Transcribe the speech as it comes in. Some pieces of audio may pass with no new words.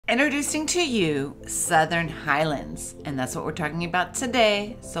Introducing to you Southern Highlands, and that's what we're talking about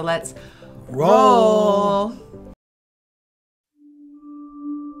today. So let's roll.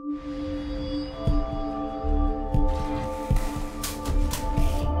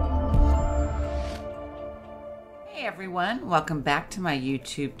 Hey everyone, welcome back to my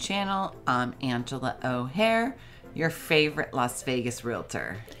YouTube channel. I'm Angela O'Hare, your favorite Las Vegas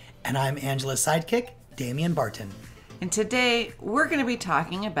realtor. And I'm Angela's sidekick, Damian Barton. And today we're going to be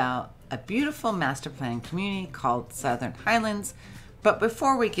talking about a beautiful master plan community called Southern Highlands. But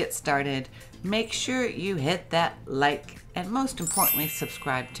before we get started, make sure you hit that like and most importantly,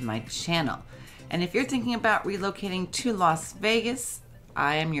 subscribe to my channel. And if you're thinking about relocating to Las Vegas,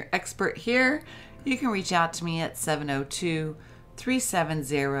 I am your expert here. You can reach out to me at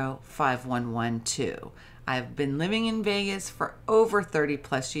 702-370-5112. I've been living in Vegas for over 30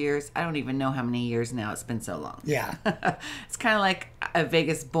 plus years. I don't even know how many years now. It's been so long. Yeah. It's kind of like a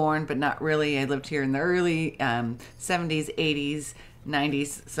Vegas born, but not really. I lived here in the early 70s, 80s,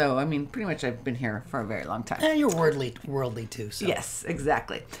 90s. So, I mean, pretty much I've been here for a very long time. And you're worldly too. So. Yes,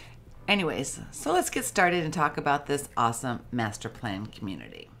 exactly. Anyways, so let's get started and talk about this awesome master plan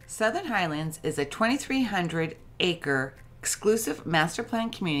community. Southern Highlands is a 2,300 acre exclusive master plan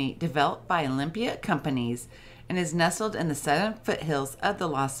community developed by Olympia Companies and is nestled in the southern foothills of the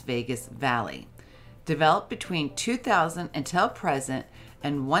Las Vegas Valley. Developed between 2000 until present,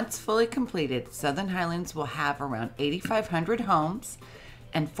 and once fully completed, Southern Highlands will have around 8,500 homes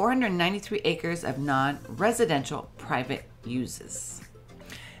and 493 acres of non-residential private uses.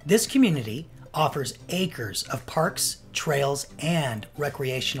 This community offers acres of parks, trails, and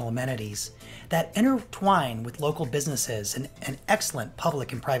recreational amenities that intertwine with local businesses and excellent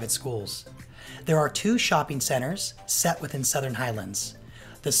public and private schools. There are 2 shopping centers set within Southern Highlands,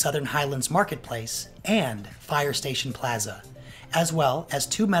 the Southern Highlands Marketplace and Fire Station Plaza, as well as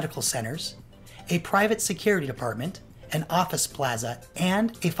 2 medical centers, a private security department, an office plaza,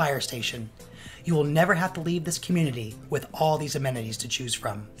 and a fire station. You will never have to leave this community with all these amenities to choose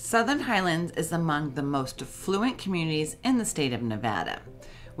from. Southern Highlands is among the most affluent communities in the state of Nevada,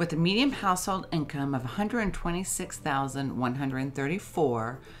 with a median household income of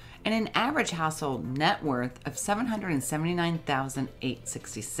 $126,134 and an average household net worth of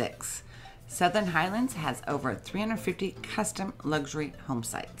 $779,866. Southern Highlands has over 350 custom luxury home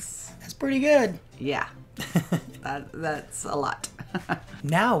sites. That's pretty good. Yeah, that's a lot.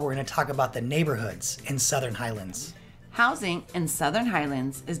 Now we're going to talk about the neighborhoods in Southern Highlands. Housing in Southern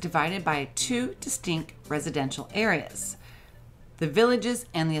Highlands is divided by 2 distinct residential areas: the villages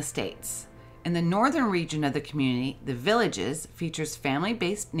and the estates. In the northern region of the community, the villages features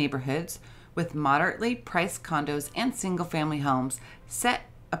family-based neighborhoods with moderately priced condos and single-family homes set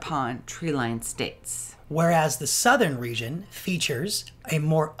upon tree-lined estates. Whereas the southern region features a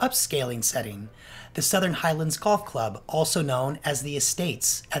more upscaling setting, the Southern Highlands Golf Club, also known as the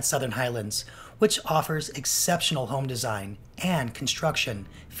Estates at Southern Highlands, which offers exceptional home design and construction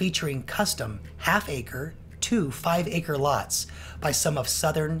featuring custom half-acre to 5-acre lots by some of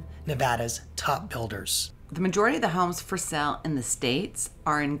Southern Nevada's top builders. The majority of the homes for sale in the states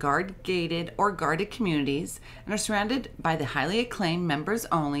are in guard-gated or guarded communities and are surrounded by the highly acclaimed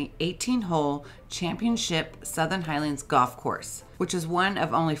members-only 18-hole championship Southern Highlands Golf Course, which is one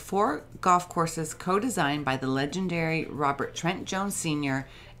of only 4 golf courses co-designed by the legendary Robert Trent Jones Sr.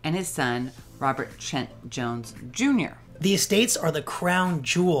 and his son, Robert Trent Jones Jr. The estates are the crown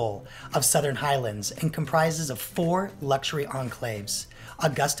jewel of Southern Highlands and comprises of 4 luxury enclaves: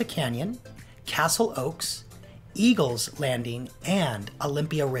 Augusta Canyon, Castle Oaks, Eagles Landing, and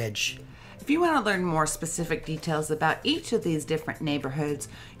Olympia Ridge. If you want to learn more specific details about each of these different neighborhoods,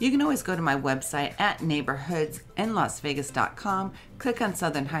 you can always go to my website at neighborhoodsinlasvegas.com, click on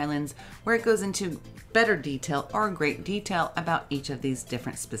Southern Highlands, where it goes into better detail or great detail about each of these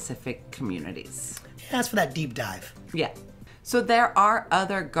different specific communities. Yeah, that's for that deep dive. Yeah. So there are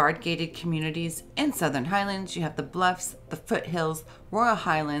other guard-gated communities in Southern Highlands. You have the Bluffs, the Foothills, Royal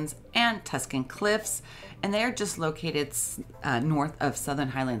Highlands, and Tuscan Cliffs. And they're just located north of Southern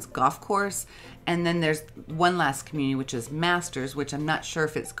Highlands Golf Course. And then there's one last community, which is Masters, which I'm not sure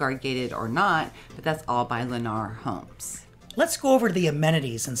if it's guard-gated or not, but that's all by Lennar Homes. Let's go over the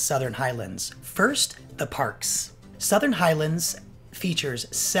amenities in Southern Highlands. First, the parks. Southern Highlands features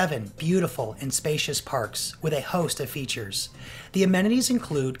 7 beautiful and spacious parks with a host of features. The amenities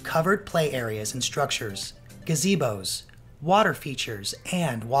include covered play areas and structures, gazebos, water features,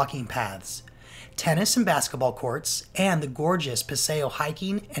 and walking paths, tennis and basketball courts, and the gorgeous Paseo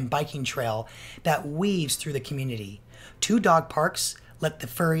hiking and biking trail that weaves through the community, 2 dog parks Let the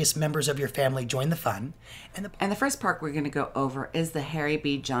furriest members of your family join the fun. And the first park we're going to go over is the Harry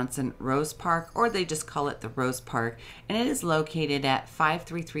B. Johnson Rose Park, or they just call it the Rose Park, and it is located at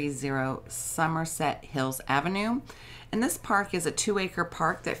 5330 Somerset Hills Avenue. And this park is a 2-acre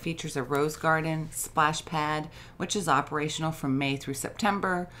park that features a rose garden, splash pad, which is operational from May through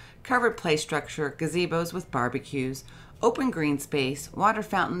September, covered play structure, gazebos with barbecues, open green space, water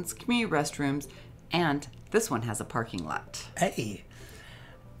fountains, community restrooms, and this one has a parking lot. Hey.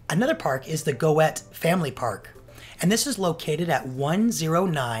 Another park is the Goet Family Park, and this is located at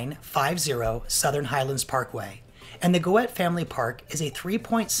 10950 Southern Highlands Parkway. And the Goet Family Park is a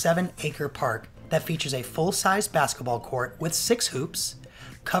 3.7-acre park that features a full-size basketball court with 6 hoops,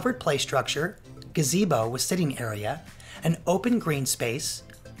 covered play structure, gazebo with sitting area, an open green space,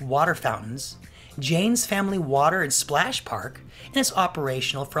 water fountains, Jane's Family Water and Splash Park, and it's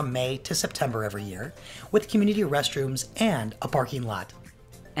operational from May to September every year, with community restrooms and a parking lot.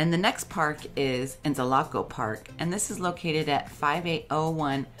 And the next park is Inzalaco Park, and this is located at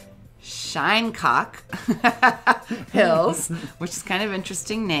 5801 Shinecock Hills, which is kind of an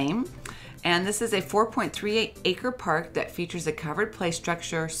interesting name. And this is a 4.38-acre park that features a covered play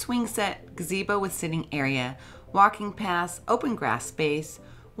structure, swing set, gazebo with sitting area, walking paths, open grass space,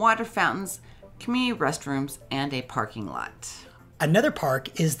 water fountains, community restrooms, and a parking lot. Another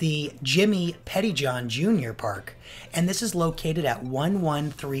park is the Jimmy Pettyjohn Jr. Park, and this is located at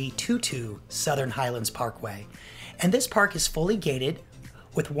 11322 Southern Highlands Parkway. And this park is fully gated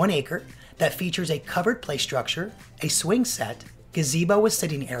with 1 acre that features a covered play structure, a swing set, gazebo with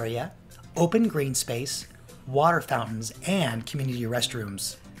sitting area, open green space, water fountains, and community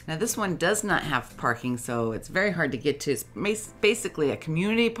restrooms. Now this one does not have parking, so it's very hard to get to. It's basically a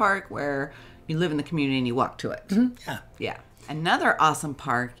community park where you live in the community and you walk to it. Yeah. Yeah. Another awesome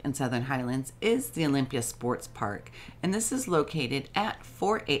park in Southern Highlands is the Olympia Sports Park, and this is located at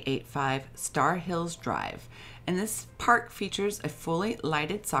 4885 Star Hills Drive. And this park features a fully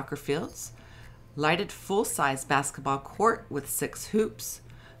lighted soccer fields, lighted full-size basketball court with 6 hoops,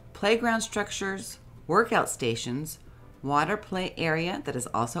 playground structures, workout stations, water play area that is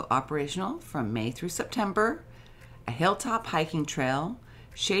also operational from May through September, a hilltop hiking trail,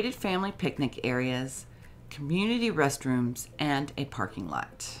 shaded family picnic areas, community restrooms, and a parking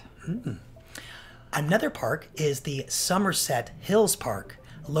lot. Another park is the Somerset Hills Park,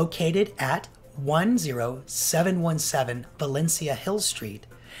 located at 10717 Valencia Hill Street.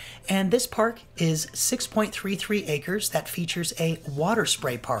 And this park is 6.33 acres that features a water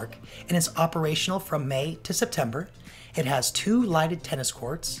spray park and is operational from May to September. It has 2 lighted tennis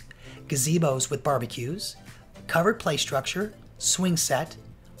courts, gazebos with barbecues, covered play structure, swing set,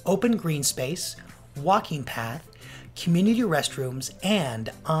 open green space, walking path, community restrooms, and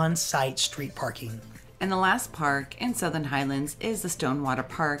on-site street parking. And the last park in Southern Highlands is the Stonewater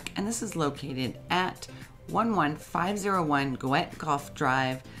Park, and this is located at 11501 Goet Golf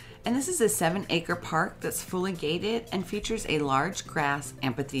Drive. And this is a 7-acre park that's fully gated and features a large grass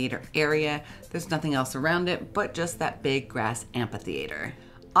amphitheater area. There's nothing else around it but just that big grass amphitheater.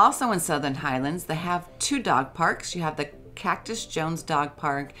 Also in Southern Highlands, they have 2 dog parks. You have the Cactus Jones Dog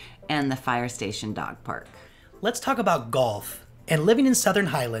Park and the Fire Station Dog Park. Let's talk about golf. And living in Southern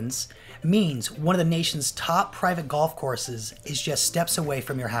Highlands means one of the nation's top private golf courses is just steps away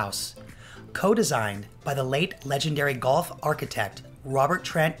from your house. Co-designed by the late legendary golf architect Robert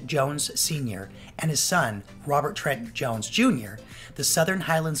Trent Jones Sr. and his son Robert Trent Jones Jr., the Southern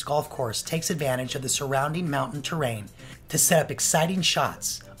Highlands Golf Course takes advantage of the surrounding mountain terrain to set up exciting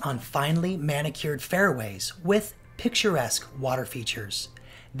shots on finely manicured fairways with picturesque water features.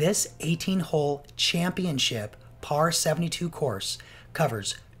 This 18-hole championship par 72 course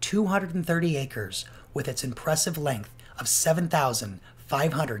covers 230 acres with its impressive length of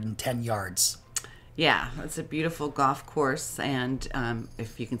 7,510 yards. Yeah, it's a beautiful golf course, and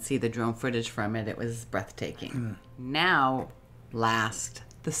if you can see the drone footage from it, it was breathtaking. Now, last,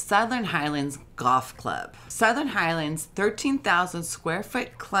 the Southern Highlands Golf Club. Southern Highlands' 13,000 square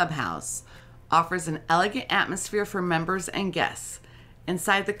foot clubhouse offers an elegant atmosphere for members and guests.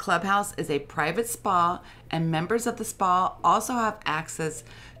 Inside the clubhouse is a private spa, and members of the spa also have access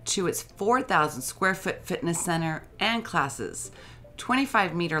to its 4,000 square foot fitness center and classes,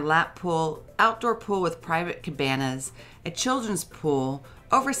 25-meter lap pool, outdoor pool with private cabanas, a children's pool,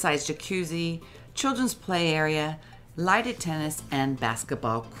 oversized jacuzzi, children's play area, lighted tennis, and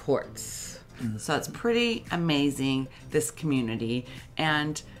basketball courts. So it's pretty amazing, this community.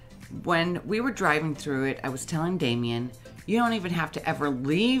 And when we were driving through it, I was telling Damien, you don't even have to ever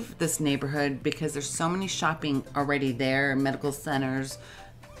leave this neighborhood because there's so many shopping already there, medical centers,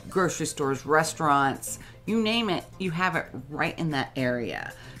 grocery stores, restaurants, you name it, you have it right in that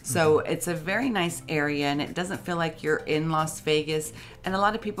area. So it's a very nice area, and it doesn't feel like you're in Las Vegas. And a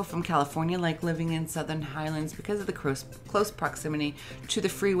lot of people from California like living in Southern Highlands because of the close proximity to the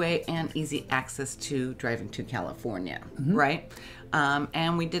freeway and easy access to driving to California, right?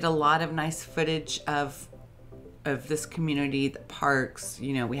 And we did a lot of nice footage of this community, the parks.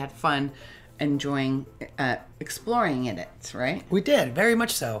 You know, we had fun enjoying exploring in it, right? We did, very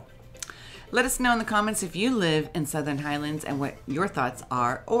much so. Let us know in the comments if you live in Southern Highlands and what your thoughts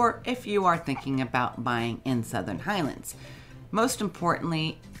are, or if you are thinking about buying in Southern Highlands. Most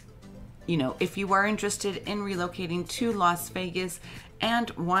importantly, you know, if you are interested in relocating to Las Vegas and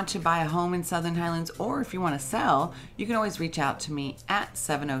want to buy a home in Southern Highlands, or if you want to sell, you can always reach out to me at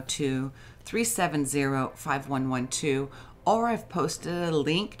 702-370-5112, or I've posted a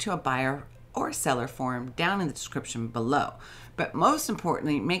link to a buyer or seller forum down in the description below. But most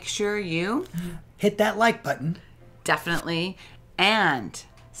importantly, make sure you hit that like button. Definitely. And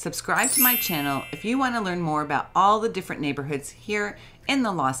subscribe to my channel if you want to learn more about all the different neighborhoods here in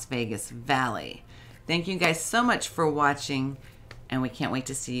the Las Vegas Valley. Thank you guys so much for watching, and we can't wait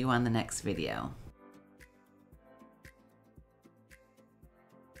to see you on the next video.